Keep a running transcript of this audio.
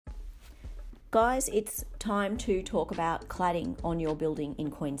Guys, it's time to talk about cladding on your building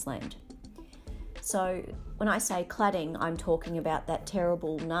in Queensland. So when I say cladding, I'm talking about that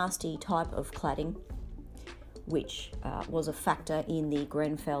terrible, nasty type of cladding, which was a factor in the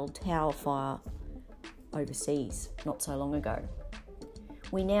Grenfell Tower fire overseas not so long ago.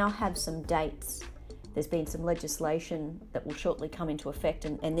 We now have some dates. There's been some legislation that will shortly come into effect,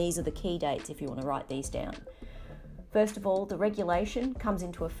 and these are the key dates if you want to write these down. First of all, the regulation comes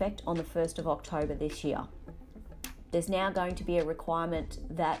into effect on the 1st of October this year. There's now going to be a requirement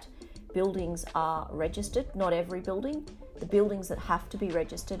that buildings are registered, not every building. The buildings that have to be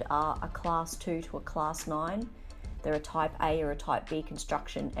registered are a Class 2 to a Class 9. They're a Type A or a Type B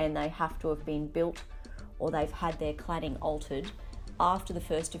construction, and they have to have been built or they've had their cladding altered after the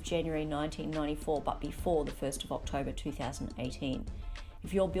 1st of January 1994, but before the 1st of October 2018.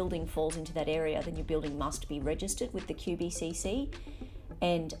 If your building falls into that area, then your building must be registered with the QBCC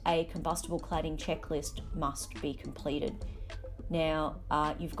and a combustible cladding checklist must be completed. Now,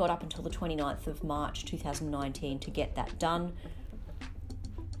 you've got up until the 29th of March 2019 to get that done.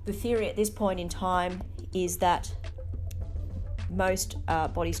 The theory at this point in time is that most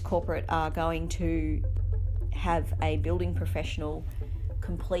bodies corporate are going to have a building professional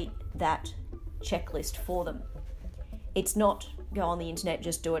complete that checklist for them. It's not go on the internet,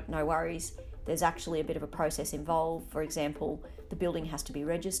 just do it, no worries. There's actually a bit of a process involved. For example, the building has to be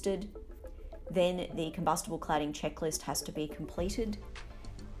registered. Then the combustible cladding checklist has to be completed.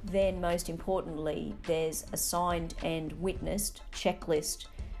 Then, most importantly, there's a signed and witnessed checklist.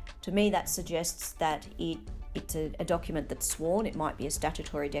 To me, that suggests that it's a document that's sworn. It might be a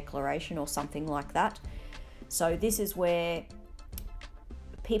statutory declaration or something like that. So this is where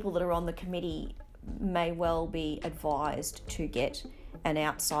people that are on the committee may well be advised to get an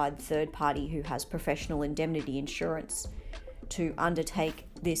outside third party who has professional indemnity insurance to undertake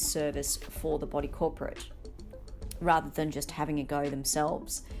this service for the body corporate rather than just having a go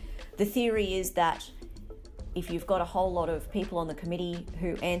themselves. The theory is that if you've got a whole lot of people on the committee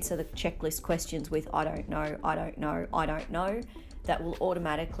who answer the checklist questions with I don't know, I don't know, I don't know, that will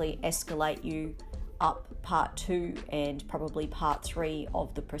automatically escalate you up part 2 and probably part 3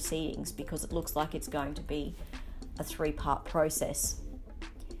 of the proceedings, because it looks like it's going to be a 3-part process.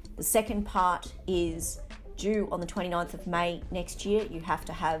 The second part is due on the 29th of May next year. You have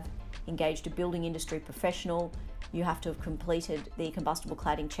to have engaged a building industry professional. You have to have completed the combustible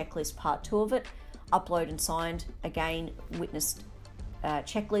cladding checklist part 2 of it, upload and signed, again, witnessed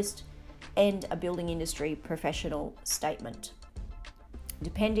checklist, and a building industry professional statement.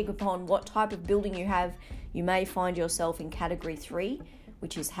 Depending upon what type of building you have, you may find yourself in category 3,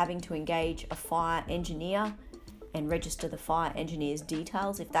 which is having to engage a fire engineer and register the fire engineer's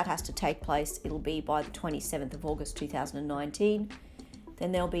details. If that has to take place, it'll be by the 27th of August 2019.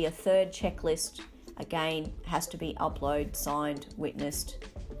 Then there'll be a third checklist. Again, has to be uploaded, signed, witnessed,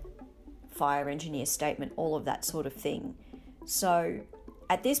 fire engineer statement, all of that sort of thing. So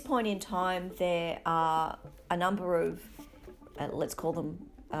at this point in time, there are a number of let's call them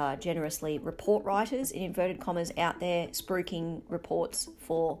generously report writers, in inverted commas, out there spruiking reports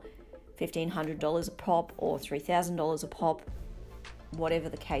for $1,500 a pop or $3,000 a pop, whatever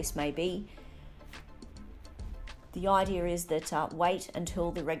the case may be. The idea is that wait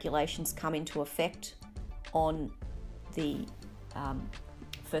until the regulations come into effect on the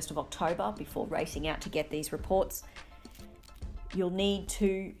 1st of October before racing out to get these reports. You'll need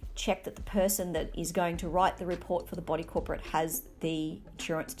to check that the person that is going to write the report for the body corporate has the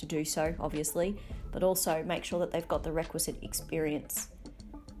insurance to do so, obviously, but also make sure that they've got the requisite experience.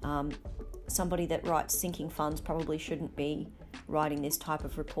 Somebody that writes sinking funds probably shouldn't be writing this type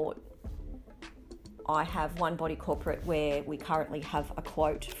of report. I have one body corporate where we currently have a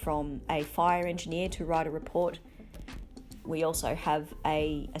quote from a fire engineer to write a report. We also have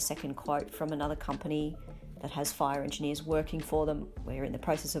a second quote from another company that has fire engineers working for them. We're in the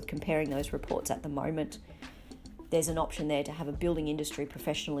process of comparing those reports at the moment. There's an option there to have a building industry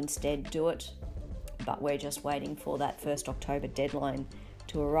professional instead do it, but we're just waiting for that 1st October deadline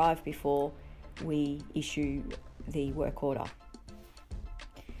to arrive before we issue the work order.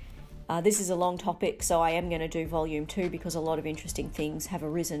 This is a long topic, so I am going to do volume 2 because a lot of interesting things have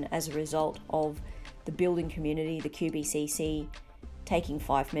arisen as a result of the building community, the QBCC, taking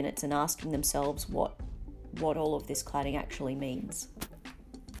 5 minutes and asking themselves what all of this cladding actually means.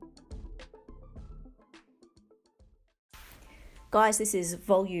 Guys, this is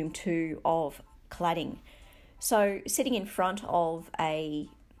volume 2 of cladding. So sitting in front of a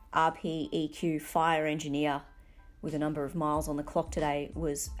RPEQ fire engineer with a number of miles on the clock today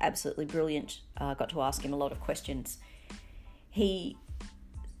was absolutely brilliant. Got to ask him a lot of questions. He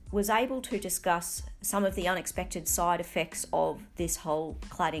was able to discuss some of the unexpected side effects of this whole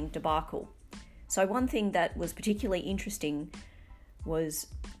cladding debacle. So one thing that was particularly interesting was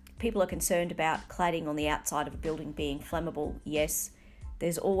people are concerned about cladding on the outside of a building being flammable. Yes,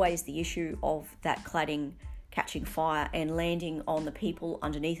 there's always the issue of that cladding catching fire and landing on the people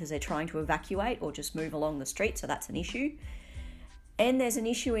underneath as they're trying to evacuate or just move along the street, so that's an issue. And there's an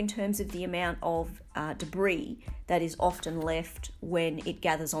issue in terms of the amount of debris that is often left when it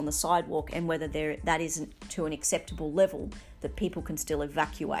gathers on the sidewalk, and whether that isn't to an acceptable level that people can still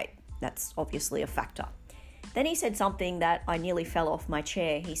evacuate. That's obviously a factor. Then he said something that I nearly fell off my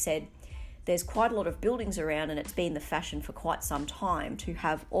chair. He said, there's quite a lot of buildings around, and it's been the fashion for quite some time to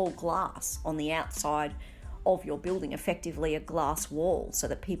have all glass on the outside of your building, effectively a glass wall, so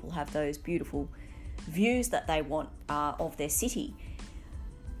that people have those beautiful views that they want of their city.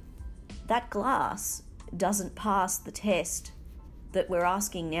 That glass doesn't pass the test that we're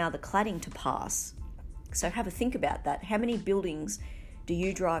asking now the cladding to pass. So have a think about that. How many buildings do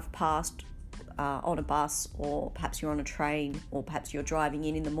you drive past on a bus, or perhaps you're on a train, or perhaps you're driving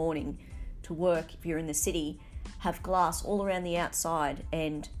in the morning to work if you're in the city, have glass all around the outside,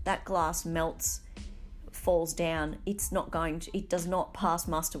 and that glass melts, falls down, it does not pass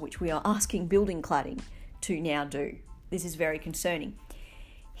muster, which we are asking building cladding to now do. This is very concerning.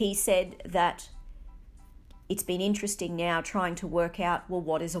 He said that it's been interesting now trying to work out, well,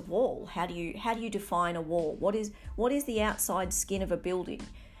 what is a wall? How do you define a wall? What is the outside skin of a building?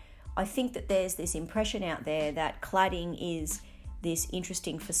 I think that there's this impression out there that cladding is this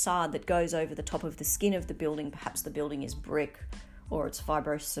interesting facade that goes over the top of the skin of the building. Perhaps the building is brick, or it's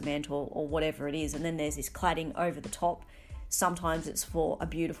fibrous cement, or whatever it is, and then there's this cladding over the top. Sometimes it's for a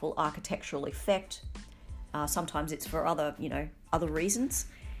beautiful architectural effect. Sometimes it's for other reasons.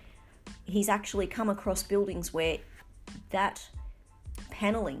 He's actually come across buildings where that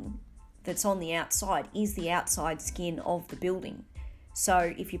paneling that's on the outside is the outside skin of the building.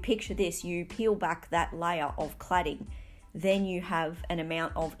 So if you picture this, you peel back that layer of cladding, then you have an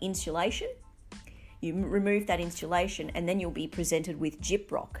amount of insulation. You remove that insulation, and then you'll be presented with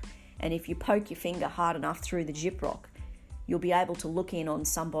gyprock. And if you poke your finger hard enough through the gyprock, you'll be able to look in on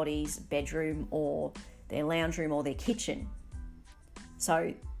somebody's bedroom or their lounge room or their kitchen.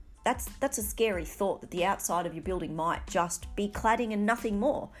 So that's a scary thought, that the outside of your building might just be cladding and nothing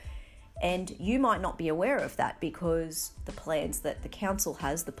more. And you might not be aware of that, because the plans that the council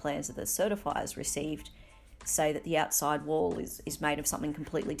has, the plans that the certifiers received, say that the outside wall is made of something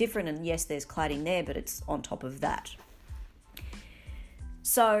completely different, and yes, there's cladding there, but it's on top of that.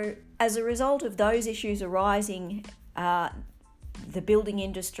 So as a result of those issues arising, the building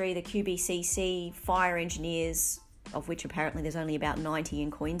industry, the QBCC, fire engineers, of which apparently there's only about 90 in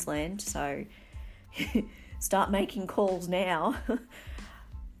Queensland, so start making calls now,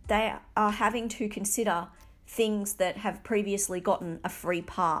 they are having to consider things that have previously gotten a free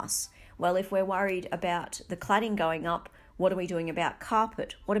pass. Well, if we're worried about the cladding going up, what are we doing about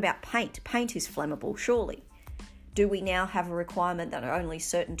carpet? What about paint? Paint is flammable, surely. Do we now have a requirement that only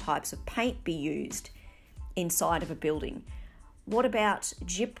certain types of paint be used inside of a building? What about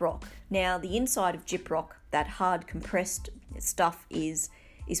gyprock? Now, the inside of gyprock, that hard compressed stuff, is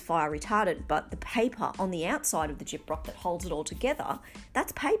fire retardant, but the paper on the outside of the gyprock that holds it all together,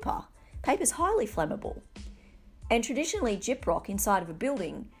 that's paper. Paper's highly flammable. And traditionally, gyprock inside of a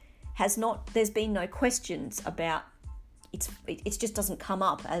building there's been no questions about it just doesn't come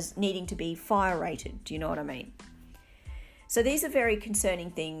up as needing to be fire rated. Do you know what I mean? So these are very concerning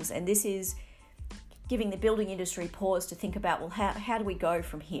things, and this is giving the building industry pause to think about, well, how do we go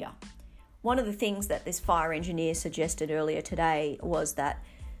from here? One of the things that this fire engineer suggested earlier today was that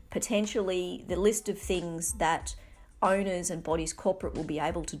potentially the list of things that owners and bodies corporate will be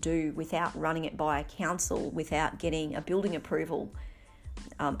able to do without running it by a council, without getting a building approval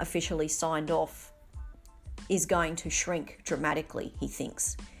officially signed off, is going to shrink dramatically, he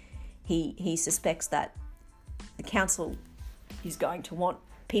thinks. He suspects that the council is going to want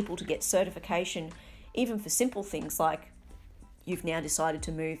people to get certification, even for simple things like, you've now decided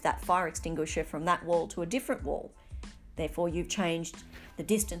to move that fire extinguisher from that wall to a different wall. Therefore, you've changed the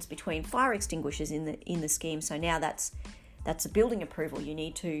distance between fire extinguishers in the scheme. So now that's a building approval. You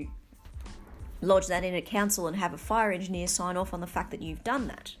need to lodge that in a council and have a fire engineer sign off on the fact that you've done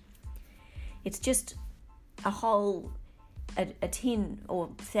that. It's just a tin, or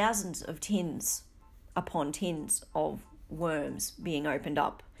thousands of tins upon tins of worms being opened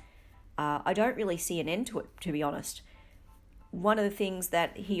up. I don't really see an end to it, to be honest. One of the things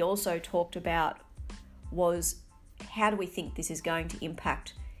that he also talked about was, how do we think this is going to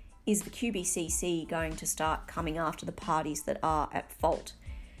impact? Is the QBCC going to start coming after the parties that are at fault?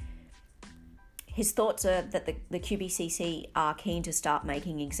 His thoughts are that the QBCC are keen to start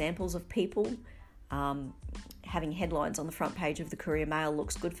making examples of people. Having headlines on the front page of the Courier Mail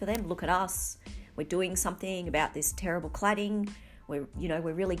looks good for them. Look at us. We're doing something about this terrible cladding. We're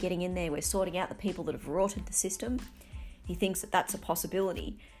really getting in there. We're sorting out the people that have rotted the system. He thinks that that's a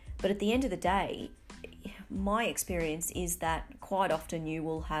possibility. But at the end of the day, my experience is that quite often you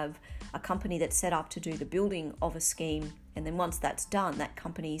will have a company that's set up to do the building of a scheme, and then once that's done, that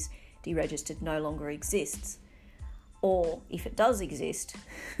company's deregistered, no longer exists. Or if it does exist,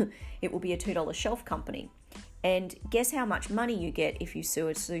 it will be a $2 shelf company. And guess how much money you get if you sue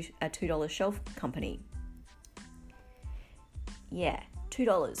a $2 shelf company? Yeah,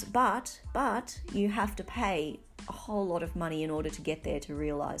 $2. But you have to pay a whole lot of money in order to get there to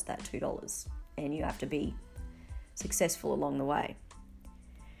realise that $2. And you have to be successful along the way.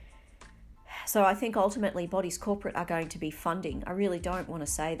 So I think ultimately Bodies Corporate are going to be funding. I really don't want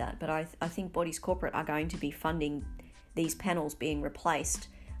to say that, but I think Bodies Corporate are going to be funding these panels being replaced.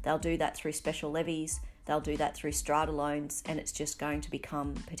 They'll do that through special levies. They'll do that through strata loans, and it's just going to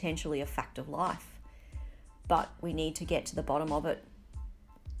become potentially a fact of life. But we need to get to the bottom of it.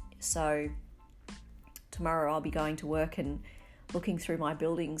 So tomorrow I'll be going to work and looking through my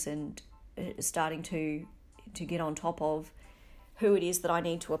buildings and starting to get on top of who it is that I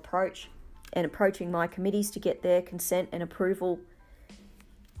need to approach, and approaching my committees to get their consent and approval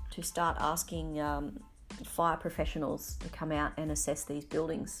to start asking fire professionals to come out and assess these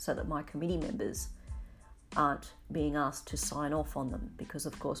buildings so that my committee members aren't being asked to sign off on them, because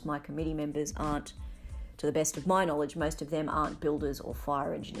of course my committee members aren't, to the best of my knowledge, most of them aren't builders or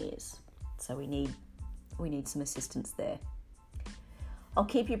fire engineers. So we need some assistance there. I'll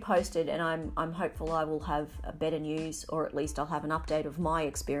keep you posted, and I'm hopeful I will have a better news, or at least I'll have an update of my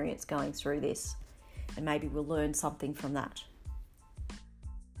experience going through this, and maybe we'll learn something from that.